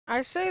I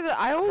always say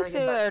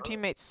that our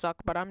teammates suck,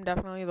 but I'm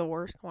definitely the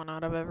worst one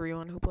out of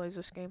everyone who plays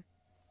this game.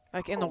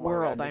 Like in the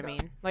world, I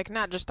mean. Like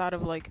not just out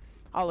of like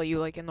all of you,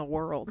 like in the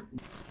world.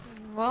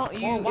 Well,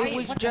 it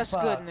was just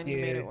good and then you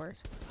made it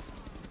worse.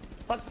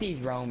 Fuck these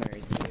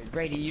roamers, dude.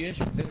 Brady, there's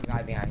a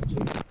guy behind you.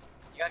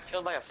 You got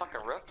killed by a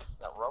fucking rook?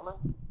 That Roman?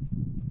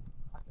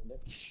 Fucking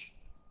bitch.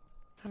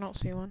 I don't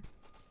see one.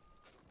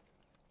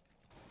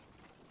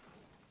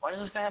 Why does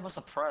this guy have a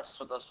suppress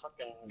with this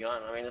fucking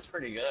gun? I mean, it's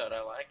pretty good.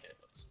 I like it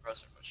with the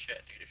suppressor, but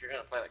shit, dude, if you're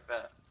gonna play like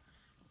that,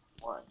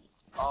 why?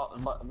 Oh,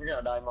 but you're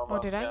gonna die, Momo.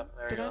 Oh, did I? Yeah,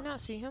 Did I not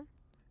see him?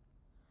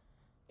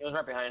 He was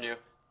right behind you.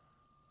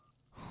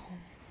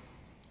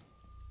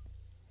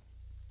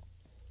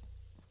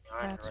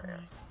 That's right.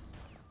 nice.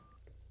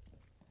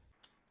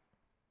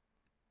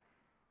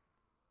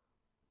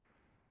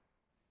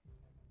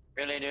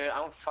 Really, dude?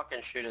 I'm gonna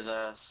fucking shoot his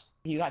ass.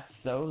 You got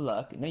so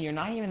lucky. No, you're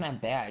not even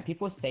that bad.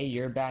 People say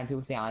you're bad, and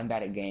people say I'm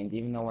bad at games,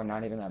 even though we're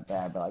not even that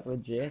bad. But like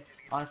legit,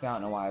 honestly, I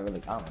don't know why I don't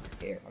really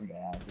care. I'm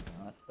bad, to be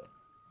honest. But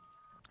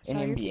in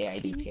NBA, I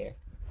do care.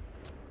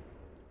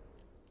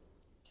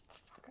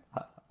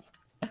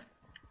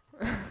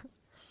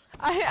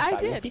 I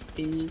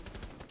did.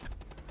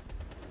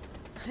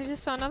 I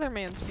just saw another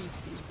man's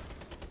feetsies.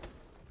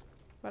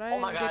 But I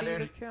didn't get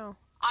either kill.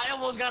 I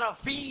almost got a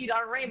feed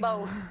on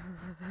Rainbow.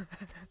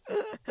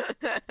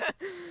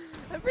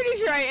 I'm pretty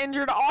sure I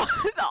injured all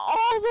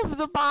of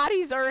the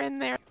bodies are in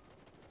there.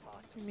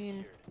 I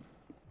mean,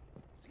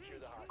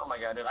 oh my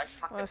god, dude, I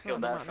fucking feel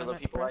bad for the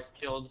people I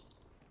killed.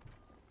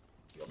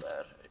 Feel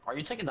bad. Are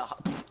you taking the?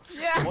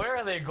 Yeah. Where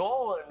are they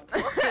going?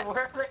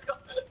 Where are they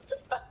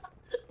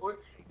going?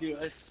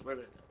 Dude, I swear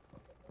to.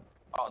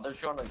 Oh, they're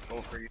trying to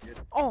go for you, dude.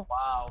 Oh.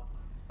 Wow.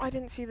 I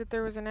didn't see that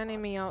there was an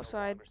enemy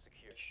outside.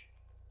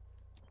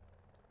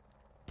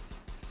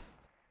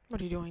 What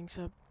are you doing,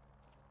 Seb?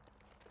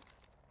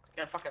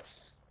 Yeah, fucking.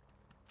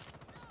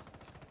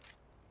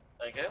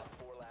 Thank you.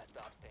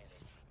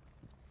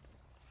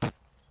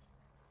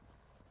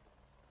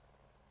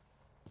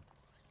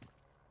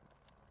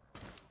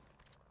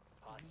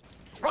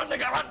 Run,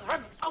 nigga, run!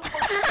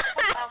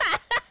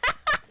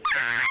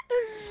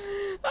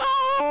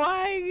 Oh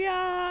my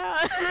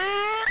god!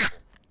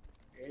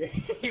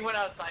 He went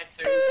outside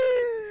too.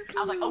 I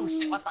was like, oh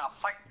shit, what the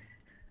fuck?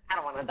 I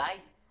don't wanna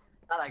die.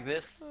 Not like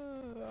this.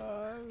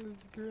 That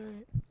was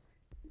great.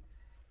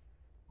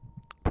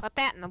 Put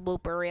that in the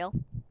blooper reel.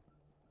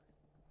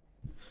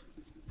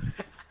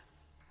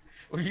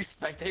 Were you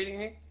spectating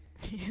me?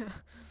 Yeah.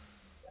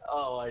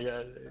 Oh my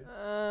god.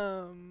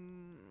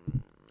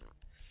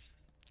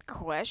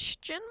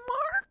 Question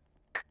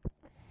mark?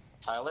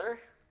 Tyler?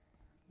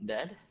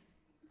 Dead?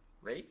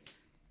 Raped?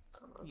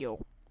 Yo.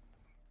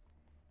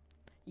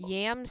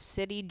 Yam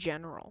City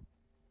General.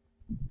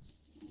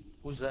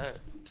 Who's that?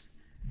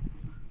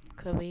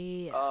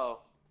 Kavira.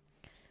 Oh.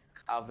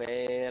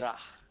 Kavira.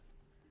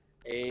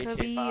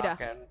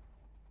 Kavira.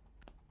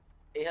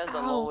 He has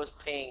the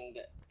lowest ping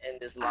in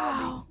this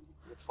lobby.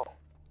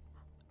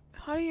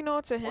 How do you know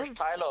it's a him? Where's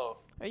Tylo?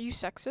 Are you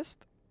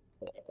sexist?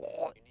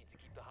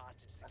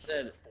 I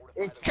said,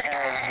 it's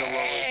as the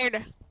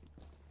lowest.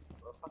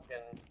 Well,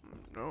 fucking...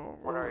 No,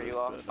 what are you,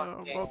 a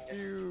fucking... Fuck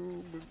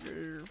you,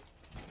 baby.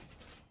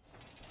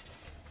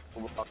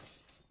 I'm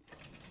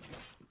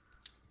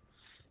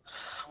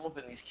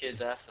whooping these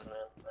kids' asses, man.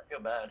 I feel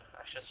bad.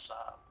 I should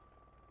stop.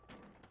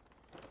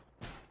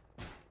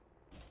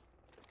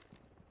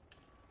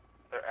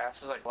 Their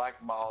asses like black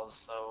balls,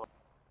 so...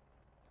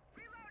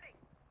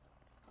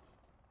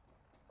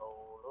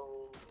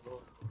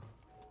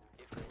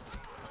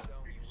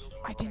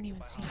 I didn't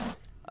even see that.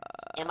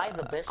 Am I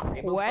the best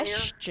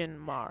question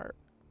mark?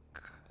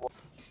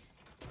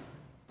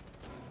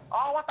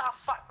 Oh, what the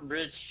fuck,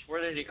 Bridge? Where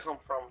did he come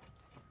from?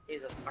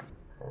 He's a fucking...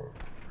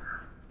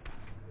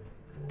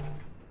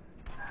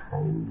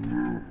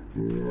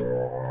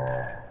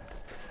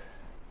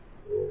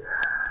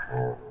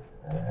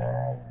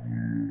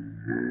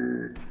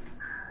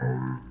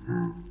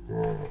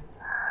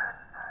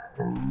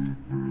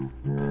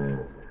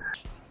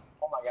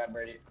 Oh my god,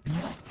 Brady.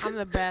 I'm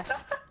the best.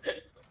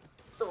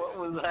 What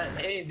was that?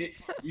 Hey, dude,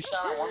 you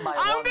shot it one by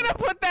one. I'm gonna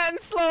put that in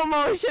slow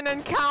motion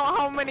and count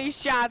how many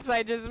shots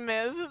I just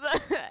missed.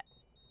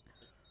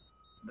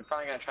 They're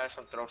probably gonna try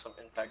to throw some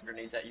impact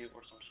grenades at you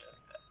or some shit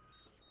like that.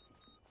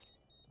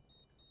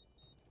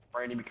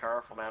 Brady, be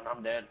careful, man.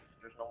 I'm dead.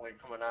 There's no way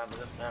coming out of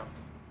this now.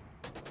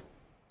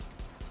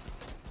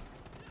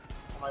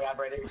 Oh my god,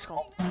 Brady. Let's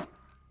go.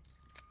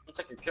 You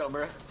took your kill,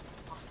 bro.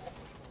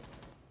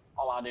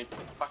 Oh wow, dude.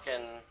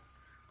 Fucking...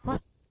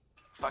 What?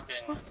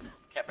 Fucking...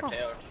 Cat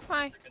potato.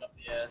 Hi. Took it up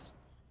the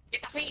ass.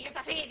 Get the feed! Get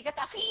the feed! Get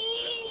the feed!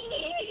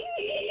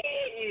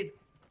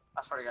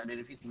 I swear to god, dude,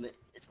 if he's lit,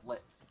 it's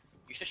lit.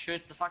 You should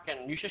shoot the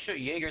fucking... You should shoot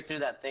Jaeger through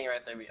that thing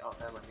right there. Oh,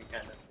 never mind, you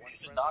can't. You should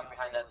shoot Dog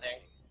behind that thing.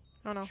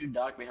 Oh no. Shoot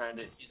Dog behind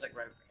it. He's like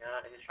right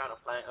behind it. He's trying to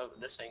flank. Oh,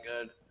 this ain't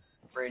good.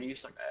 Brady, you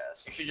suck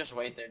ass. You should just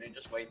wait there, dude.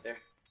 Just wait there.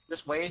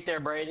 Just wait there,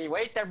 Brady.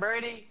 Wait there,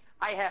 Brady.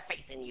 I have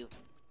faith in you.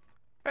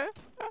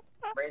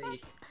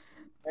 Brady.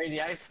 Brady,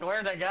 I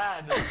swear to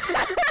God.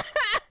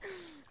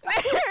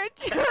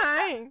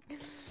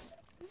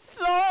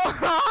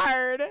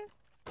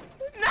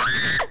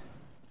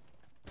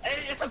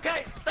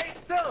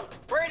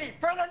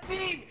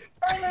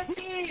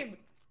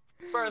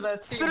 a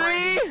team, 3,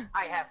 Brady.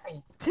 I have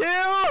faith. 2,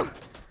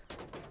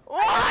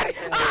 1.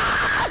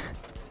 Ah!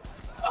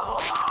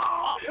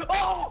 Oh!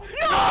 Oh!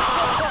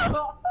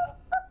 No!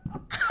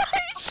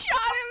 I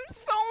shot him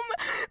so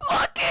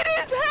Look at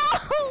his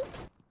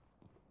health!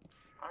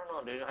 I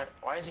don't know, dude.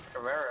 Why is he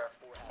Carrera?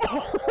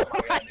 Oh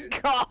my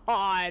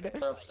god!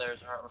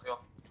 Upstairs. Alright, let's go.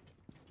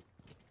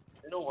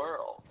 In a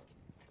world,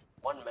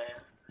 one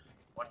man,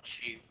 one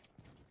sheep,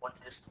 one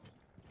pistol.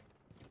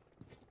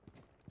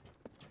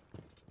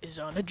 Is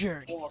on a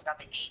journey He almost got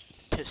the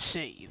ace. to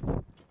save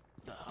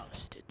the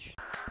hostage.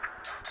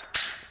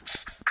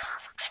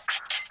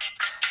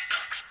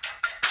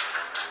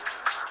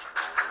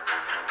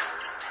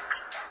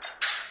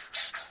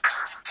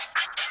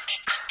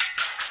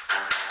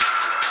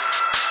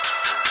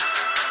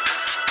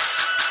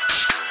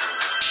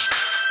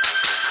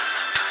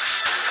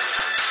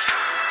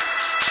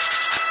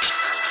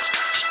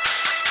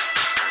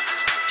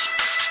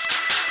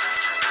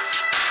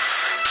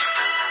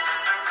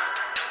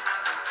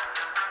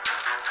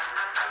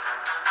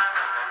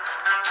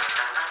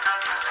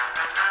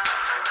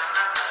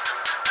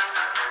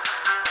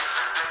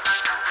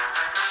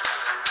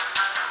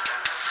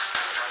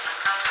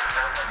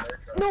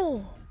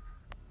 No!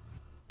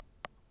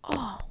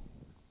 Oh.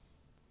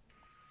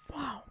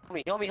 Wow.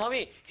 Heal me, heal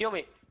me, heal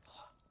me.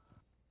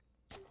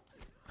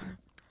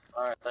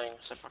 Alright,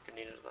 thanks. I fucking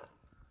needed that.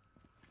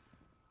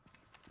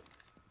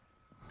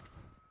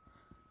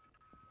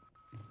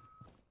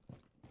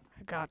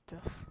 I got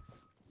this.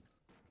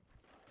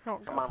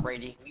 Come on,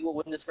 Brady. We will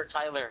win this for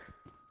Tyler.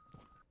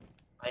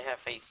 I have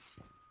faith.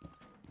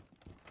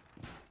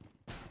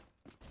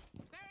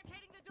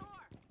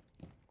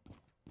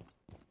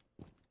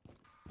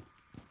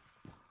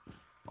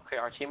 Okay,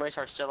 our teammates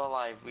are still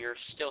alive. We are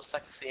still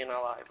sexy and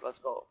alive. Let's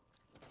go.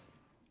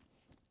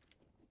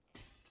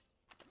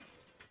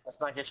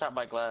 Let's not get shot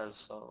by glass,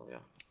 so yeah.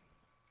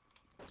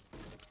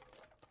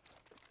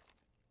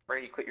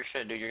 Brady, quit your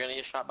shit, dude. You're gonna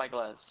get shot by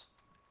glass.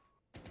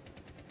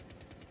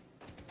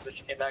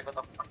 Bitch came back with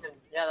a fucking...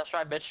 Yeah, that's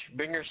right, bitch.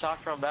 Bring your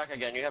shock drone back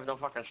again. You have no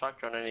fucking shock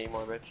drone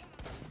anymore, bitch.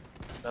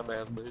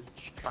 Dumbass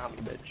bitch. Try me,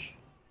 bitch.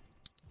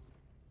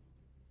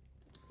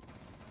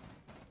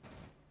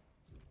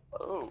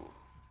 Oh.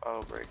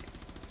 Oh, Brady.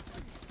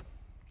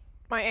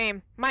 My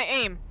aim. My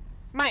aim.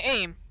 My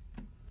aim.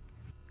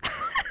 I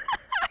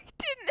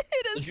didn't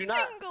hit a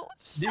single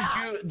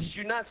shot. Did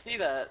you not see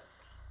that?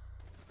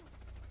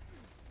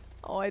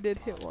 Oh, I did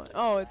hit one.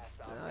 Oh,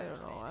 it's... I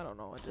don't know. I don't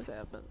know what just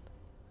happened.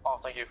 Oh,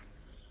 thank you.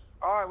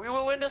 Alright, we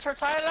will win this for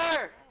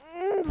Tyler!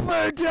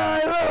 For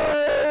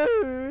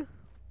Tyler!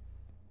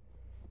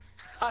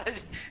 How did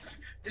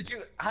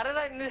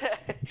I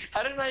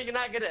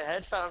not get a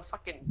headshot on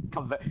fucking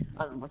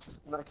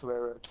not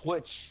Caveira,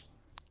 Twitch?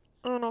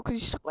 I don't know, cause you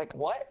suck. Like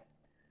what?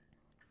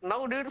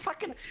 No, dude,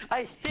 fucking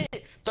I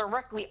hit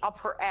directly up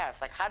her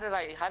ass. Like how did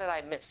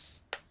I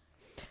miss?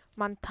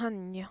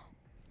 Montagna.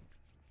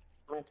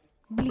 Blitz.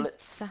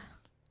 Blitz.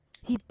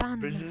 Hitman.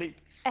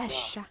 Blitz.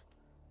 Esha.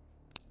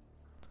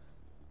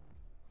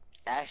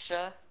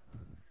 Asha?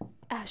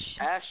 Asha.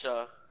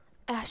 Asha.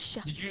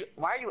 Asha.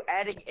 Why are you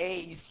adding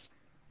A's?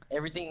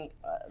 Everything,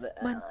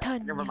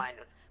 Montagna. never mind.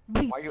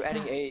 Blitz. Why are you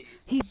adding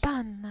A's?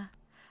 Hitman.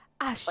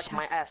 Asha. Suck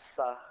my ass,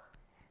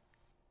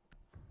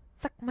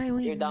 Suck my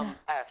wing. You dumb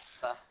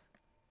ass.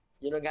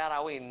 You don't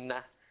gotta win.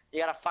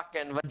 You got a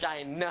fucking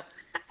vagina.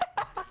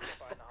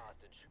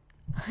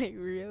 I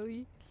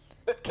really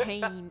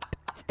can't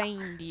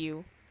stand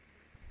you.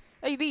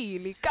 I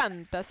really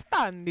can't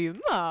stand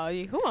you.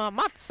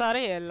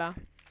 Mozzarella.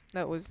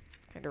 That was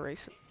kind of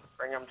racist.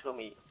 Bring him to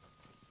me.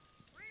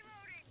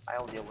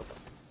 I'll deal with him.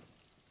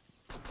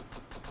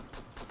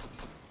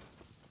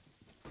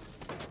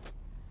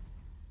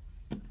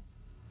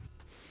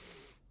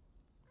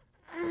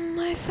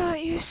 I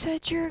thought you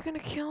said you were gonna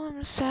kill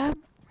him, Seb.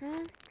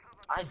 Hmm?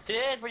 I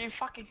did, but you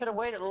fucking could have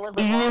waited a little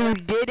bit You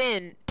longer.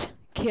 didn't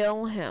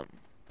kill him,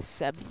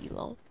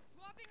 Sebilo.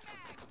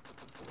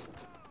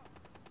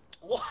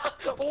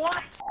 What?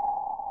 What?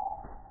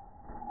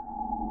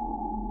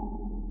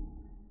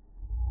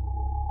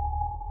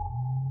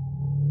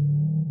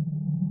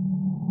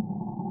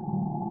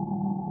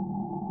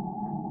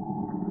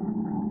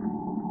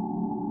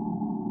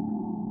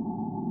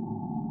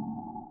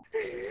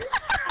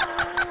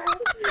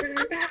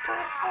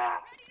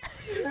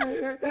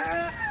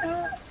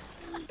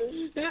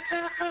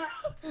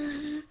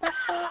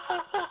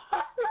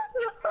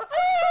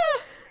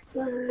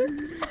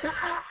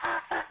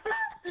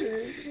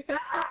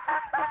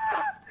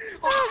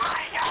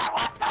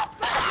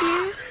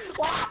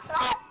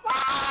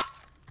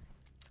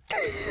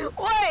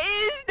 What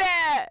is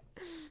that?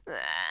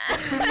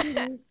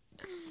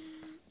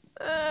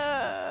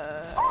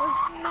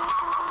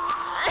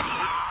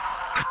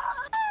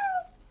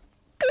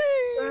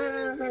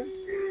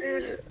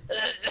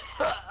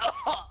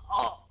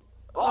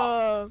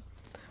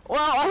 Well,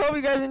 I hope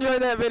you guys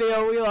enjoyed that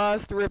video. We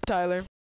lost. Rip Tyler.